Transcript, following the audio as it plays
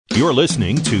You're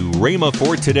listening to Rhema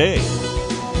for Today.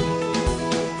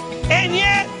 And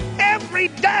yet, every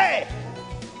day,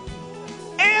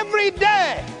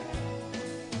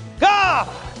 God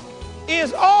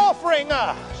is offering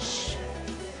us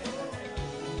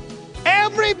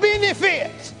every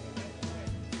benefit,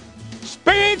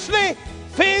 spiritually,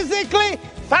 physically,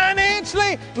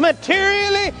 financially,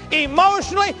 materially,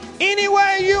 emotionally, any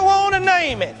way you want to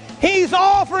name it. He's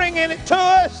offering it to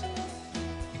us.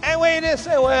 And we just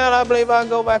say, well, I believe I'll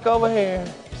go back over here.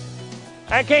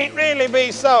 That can't really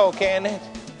be so, can it?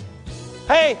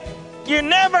 Hey, you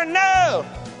never know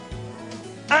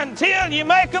until you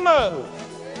make a move.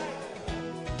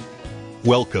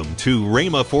 Welcome to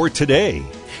Rhema for Today.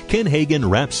 Ken Hagin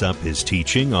wraps up his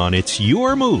teaching on It's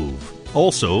Your Move.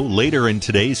 Also, later in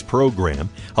today's program,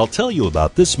 I'll tell you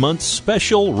about this month's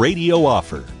special radio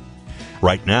offer.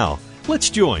 Right now,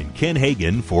 let's join Ken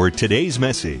Hagin for today's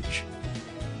message.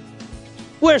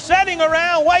 We're sitting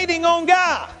around waiting on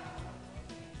God.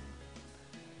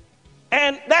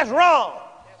 And that's wrong.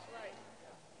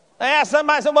 I asked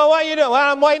somebody, I said, well, what are you doing?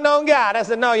 Well, I'm waiting on God. I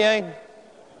said, no, you ain't.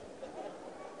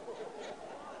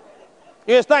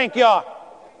 You just think you are.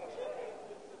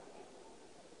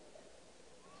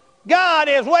 God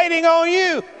is waiting on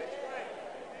you.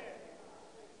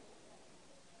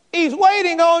 He's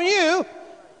waiting on you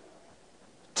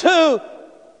to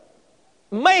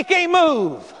make a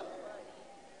move.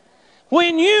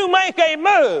 When you make a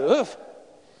move,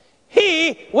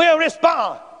 He will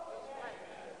respond.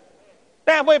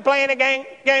 Now, we're playing a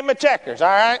game of checkers, all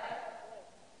right?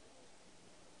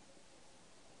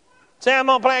 Say I'm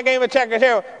going to play a game of checkers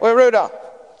here with Rudolph.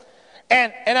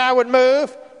 And I would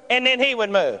move, and then he would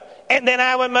move. And then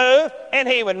I would move, and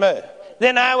he would move.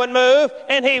 Then I would move,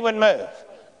 and he would move.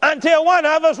 Until one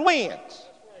of us wins.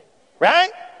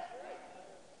 Right?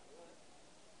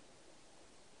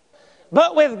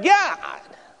 But with God,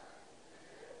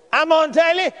 I'm going to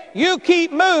tell you, you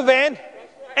keep moving,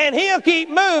 and He'll keep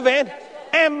moving,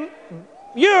 and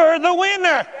you're the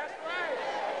winner.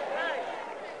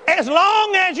 As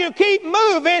long as you keep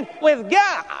moving with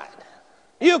God,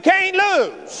 you can't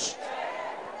lose.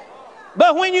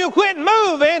 But when you quit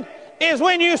moving is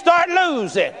when you start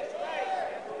losing.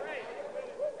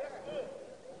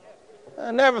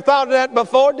 I never thought of that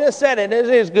before. Just said it. It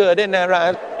is good, isn't that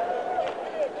right?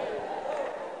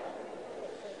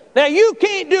 Now, you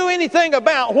can't do anything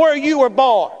about where you were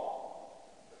born.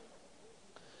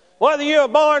 Whether you were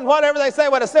born, whatever they say,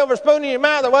 with a silver spoon in your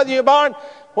mouth, or whether you were born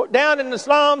down in the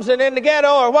slums and in the ghetto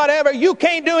or whatever, you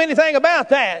can't do anything about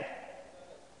that.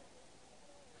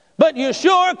 But you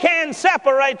sure can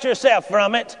separate yourself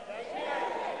from it.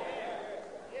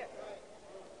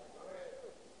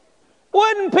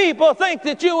 Wouldn't people think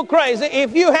that you were crazy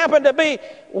if you happened to be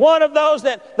one of those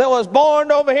that was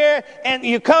born over here and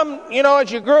you come,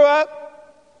 as you grew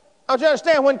up? Don't you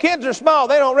understand, when kids are small,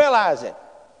 they don't realize it.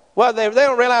 Well, they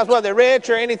don't realize whether they're rich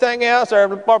or anything else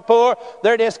or poor.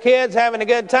 They're just kids having a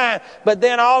good time. But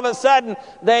then all of a sudden,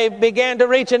 they began to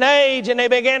reach an age and they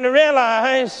began to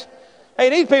realize, hey,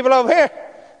 these people over here,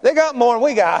 they got more than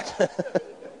we got.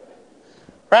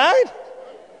 Right?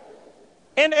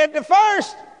 And at the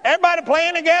first, everybody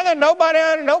playing together, nobody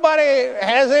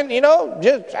hasn't,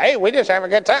 just, hey, we just have a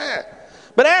good time.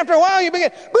 But after a while, you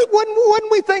begin,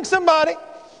 wouldn't we think somebody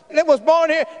that was born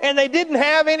here and they didn't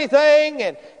have anything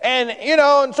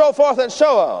and so forth and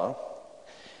so on.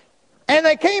 And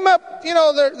they came up,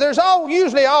 there's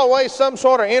usually always some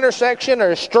sort of intersection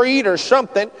or street or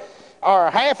something or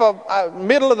half of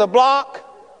middle of the block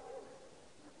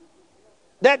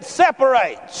that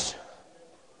separates.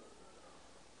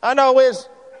 I know we was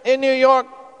in New York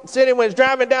City, we was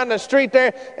driving down the street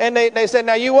there and they said,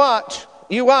 now you watch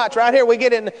right here. We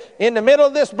get in the middle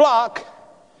of this block.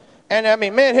 And I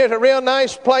mean, man, here's a real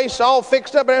nice place, all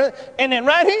fixed up and everything. And then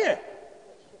right here,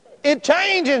 it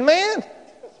changes, man.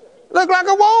 Look like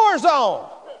a war zone.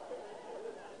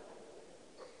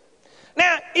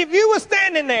 Now, if you were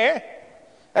standing there,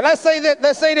 and let's say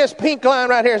this pink line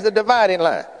right here is the dividing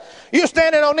line. You're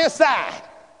standing on this side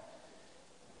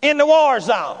in the war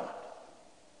zone.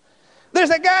 There's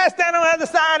a guy standing on the other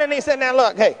side, and he said, now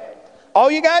look, hey, all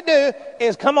you got to do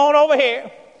is come on over here.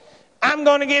 I'm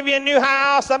going to give you a new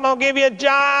house. I'm going to give you a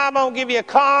job. I'm going to give you a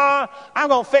car. I'm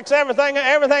going to fix everything.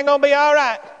 Everything going to be all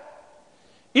right.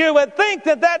 You would think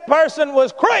that person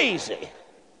was crazy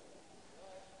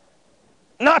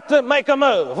not to make a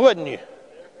move, wouldn't you?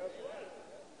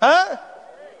 Huh?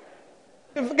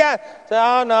 You forgot. Say,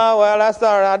 oh, no, well, that's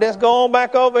all right. I'll just go on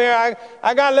back over here.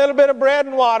 I got a little bit of bread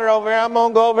and water over here. I'm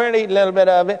going to go over here and eat a little bit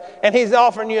of it. And he's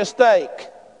offering you a steak.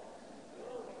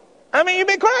 I mean, you'd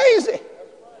be crazy.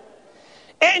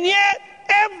 And yet,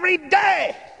 every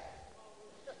day,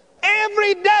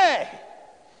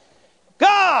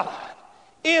 God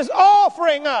is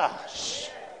offering us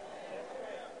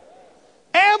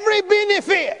every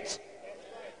benefit,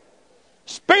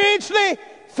 spiritually,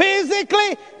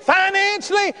 physically,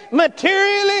 financially,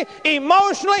 materially,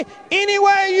 emotionally, any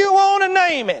way you want to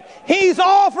name it. He's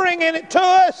offering it to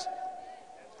us.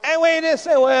 And we just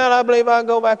say, well, I believe I'll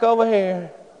go back over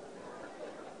here.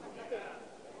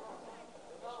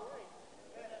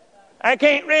 That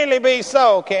can't really be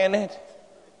so, can it?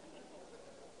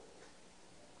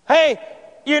 Hey,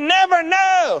 you never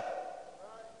know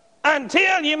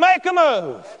until you make a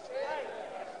move.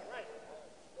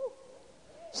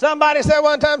 Somebody said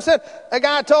one time, a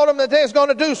guy told him that they was going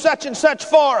to do such and such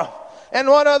for him. And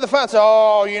one other fellow said,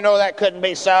 oh, you know that couldn't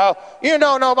be so. You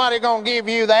know nobody going to give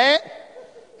you that.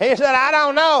 He said, I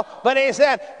don't know. But he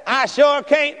said, I sure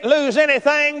can't lose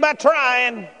anything by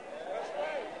trying.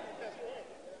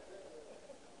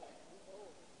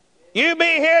 You be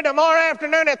here tomorrow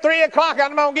afternoon at 3 o'clock.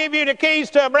 I'm going to give you the keys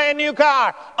to a brand new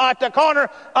car at the corner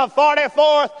of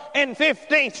 44th and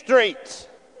 15th Streets.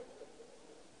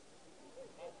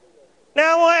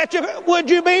 Now, would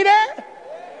you be there?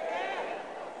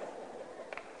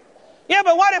 Yeah,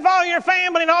 but what if all your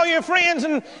family and all your friends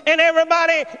and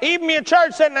everybody, even your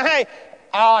church, said, hey,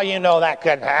 oh, you know that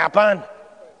couldn't happen.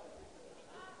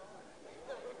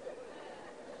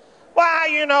 Why,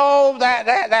 you know,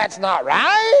 that's not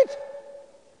right.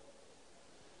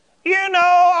 You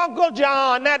know, Uncle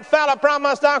John, that fella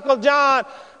promised Uncle John,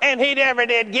 and he never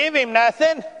did give him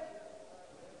nothing.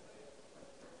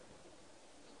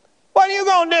 What are you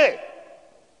going to do?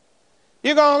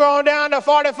 You going to go down to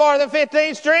 44th and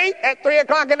 15th Street at 3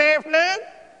 o'clock in the afternoon?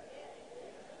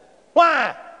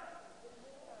 Why?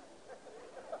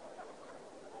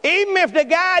 Even if the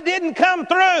guy didn't come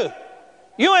through,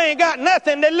 you ain't got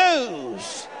nothing to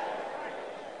lose.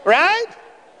 Right?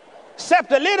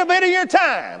 Except a little bit of your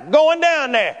time going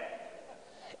down there.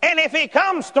 And if he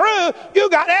comes through, you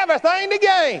got everything to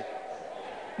gain.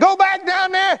 Go back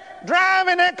down there, drive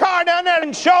in that car down there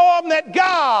and show them that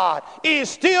God is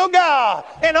still God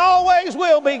and always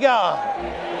will be God.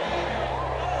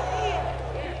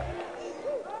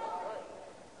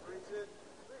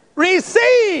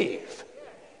 Receive.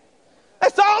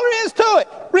 That's all there is to it.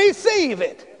 Receive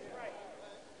it.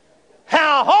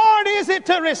 How hard is it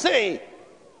to receive?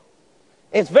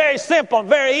 It's very simple,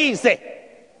 very easy.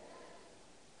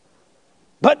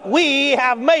 But we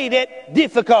have made it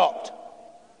difficult.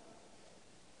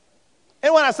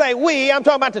 And when I say we, I'm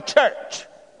talking about the church.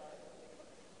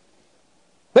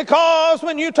 Because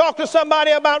when you talk to somebody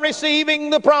about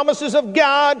receiving the promises of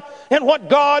God and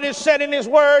what God has said in His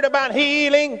Word about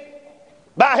healing,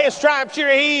 by His stripes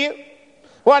you're healed.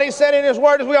 What He said in His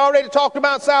Word is we already talked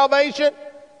about salvation.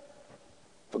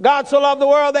 For God so loved the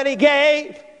world that He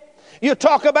gave. You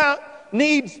talk about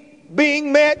needs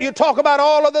being met. You talk about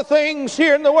all of the things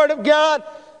here in the Word of God.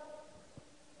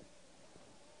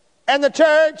 And the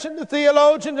church and the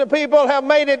theologians and the people have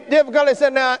made it difficult. They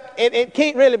said, now, it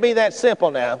can't really be that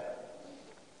simple now.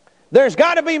 There's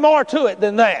got to be more to it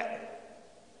than that.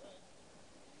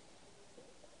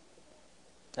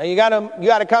 Now, you got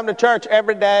to come to church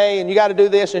every day, and you got to do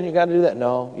this, and you got to do that.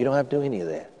 No, you don't have to do any of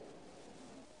that.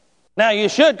 Now, you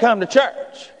should come to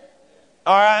church.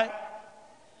 All right?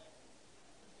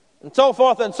 And so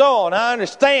forth and so on. I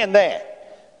understand that.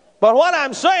 But what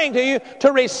I'm saying to you,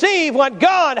 to receive what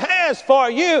God has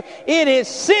for you, it is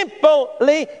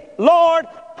simply, Lord,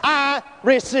 I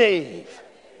receive.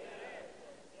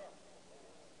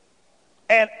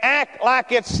 And act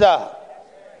like it's so.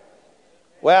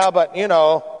 Well, but you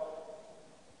know,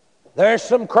 there's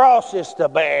some crosses to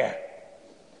bear.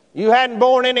 You hadn't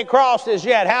borne any crosses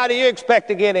yet. How do you expect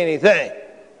to get anything?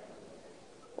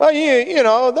 Well, you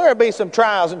know, there'll be some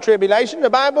trials and tribulation.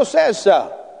 The Bible says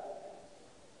so.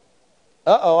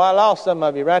 Uh-oh, I lost some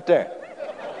of you right there.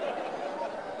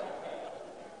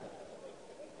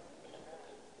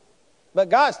 But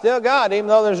God's still God, even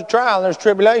though there's a trial and there's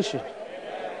tribulation.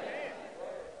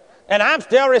 And I'm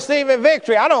still receiving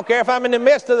victory. I don't care if I'm in the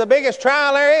midst of the biggest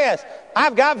trial there is.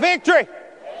 I've got victory.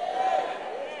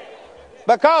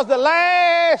 Because the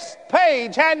last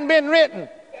page hadn't been written.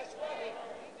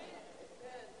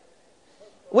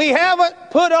 We haven't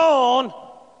put on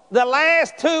the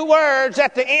last two words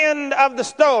at the end of the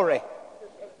story.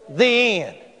 The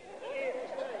end.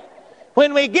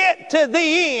 When we get to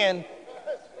the end,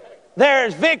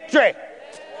 there's victory.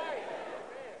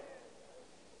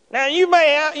 Now you may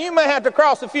have to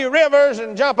cross a few rivers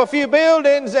and jump a few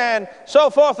buildings and so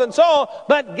forth and so on,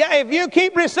 but if you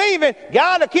keep receiving,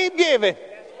 God will keep giving.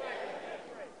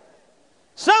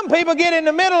 Some people get in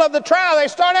the middle of the trial. They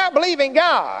start out believing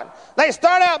God. They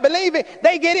start out believing.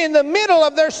 They get in the middle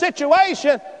of their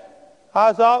situation.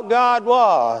 I thought God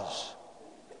was.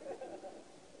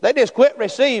 They just quit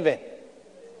receiving.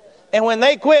 And when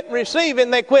they quit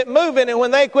receiving, they quit moving. And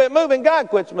when they quit moving, God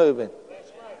quits moving.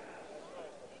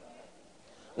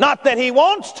 Not that He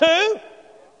wants to,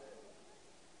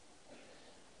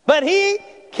 but He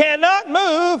cannot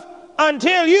move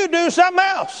until you do something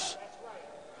else.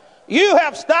 You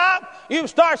have stopped. You've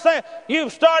started,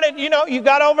 you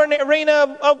got over in the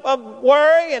arena of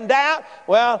worry and doubt.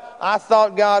 Well, I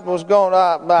thought God was going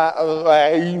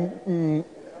to...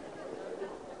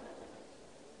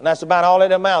 And that's about all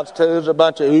it amounts to, is a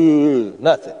bunch of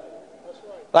nothing.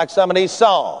 Like some of these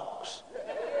songs.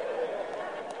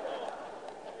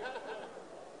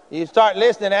 You start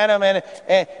listening at them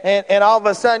and all of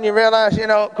a sudden you realize,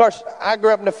 of course, I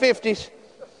grew up in the 50s.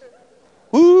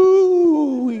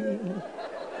 Woo!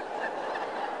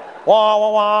 Wah,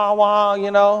 wah, wah,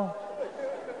 wah,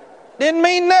 Didn't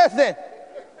mean nothing.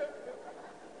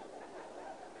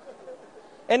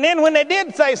 And then when they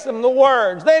did say some of the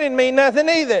words, they didn't mean nothing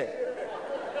either.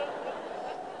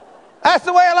 That's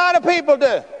the way a lot of people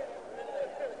do.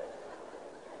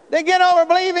 They get over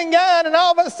believing God, and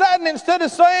all of a sudden, instead of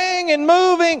saying and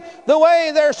moving the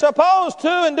way they're supposed to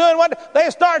and doing what, they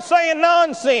start saying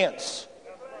nonsense.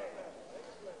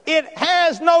 It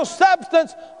has no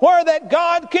substance where that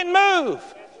God can move.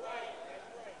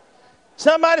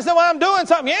 Somebody said, well, I'm doing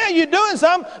something. Yeah, you're doing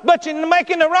something, but you're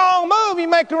making the wrong move. You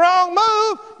make the wrong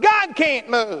move, God can't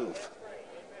move.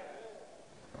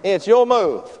 It's your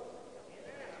move.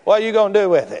 What are you going to do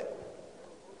with it?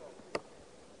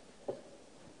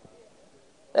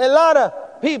 There are a lot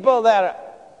of people that are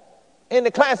in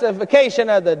the classification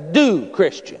of the do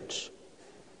Christians.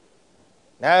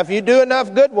 Now, if you do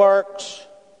enough good works,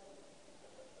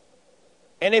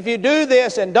 and if you do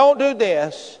this and don't do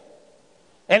this,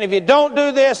 and if you don't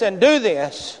do this and do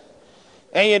this,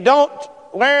 and you don't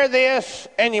wear this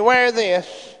and you wear this,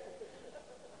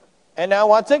 and now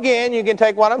once again, you can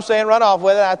take what I'm saying, run off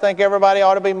with it. I think everybody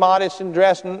ought to be modest and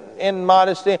dress in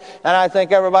modesty, and I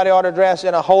think everybody ought to dress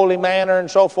in a holy manner and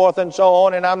so forth and so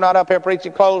on, and I'm not up here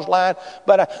preaching clothesline,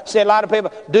 but I see a lot of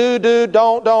people, do,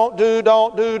 don't, do,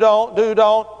 don't, do, don't, do,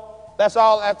 don't. That's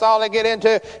all they get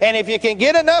into. And if you can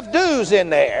get enough do's in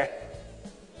there,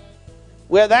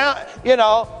 without,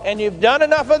 and you've done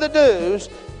enough of the do's,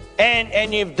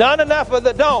 and you've done enough of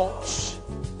the don'ts,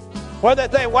 where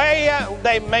that they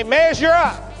may measure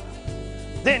up,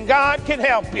 then God can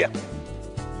help you.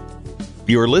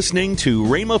 You're listening to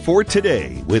Rhema for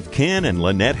Today with Ken and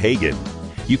Lynette Hagin.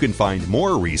 You can find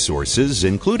more resources,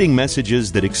 including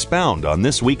messages that expound on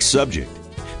this week's subject.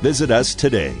 Visit us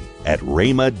today at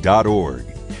rhema.org.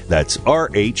 That's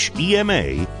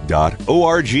RHEMA.org.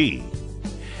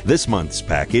 This month's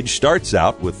package starts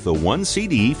out with the one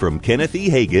CD from Kenneth E.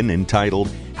 Hagin entitled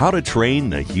How to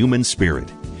Train the Human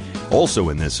Spirit. Also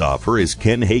in this offer is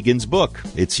Ken Hagin's book,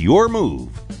 It's Your Move.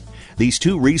 These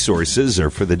two resources are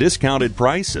for the discounted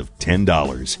price of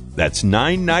 $10. That's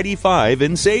 $9.95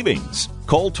 in savings.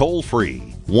 Call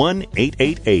toll-free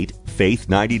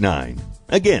 1-888-FAITH-99.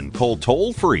 Again, call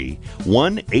toll-free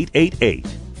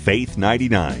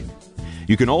 1-888-FAITH-99.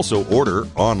 You can also order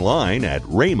online at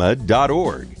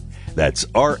rhema.org. That's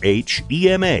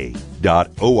RHEMA.org.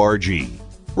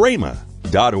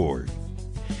 rhema.org.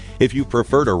 If you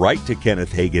prefer to write to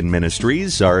Kenneth Hagin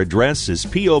Ministries, our address is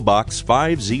P.O. Box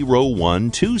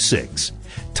 50126,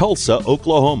 Tulsa,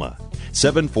 Oklahoma,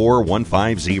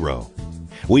 74150.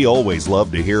 We always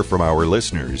love to hear from our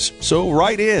listeners, so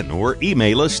write in or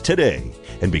email us today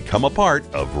and become a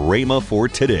part of Rhema for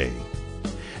Today.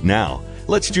 Now,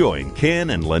 let's join Ken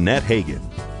and Lynette Hagin.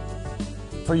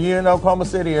 For you in the Oklahoma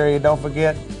City area, don't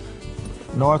forget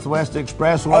Northwest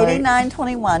Expressway.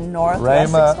 8921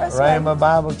 Northwest Expressway. Rhema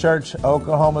Bible Church,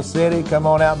 Oklahoma City. Come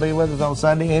on out and be with us on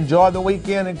Sunday. Enjoy the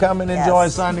weekend and come and enjoy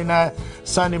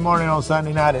Sunday morning on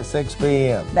Sunday night at 6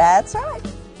 p.m. That's right.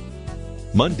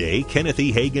 Monday, Kenneth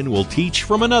E. Hagin will teach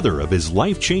from another of his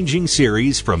life-changing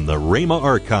series from the Rhema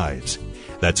Archives.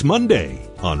 That's Monday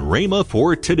on Rhema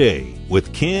for Today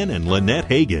with Ken and Lynette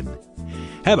Hagin.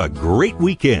 Have a great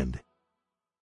weekend.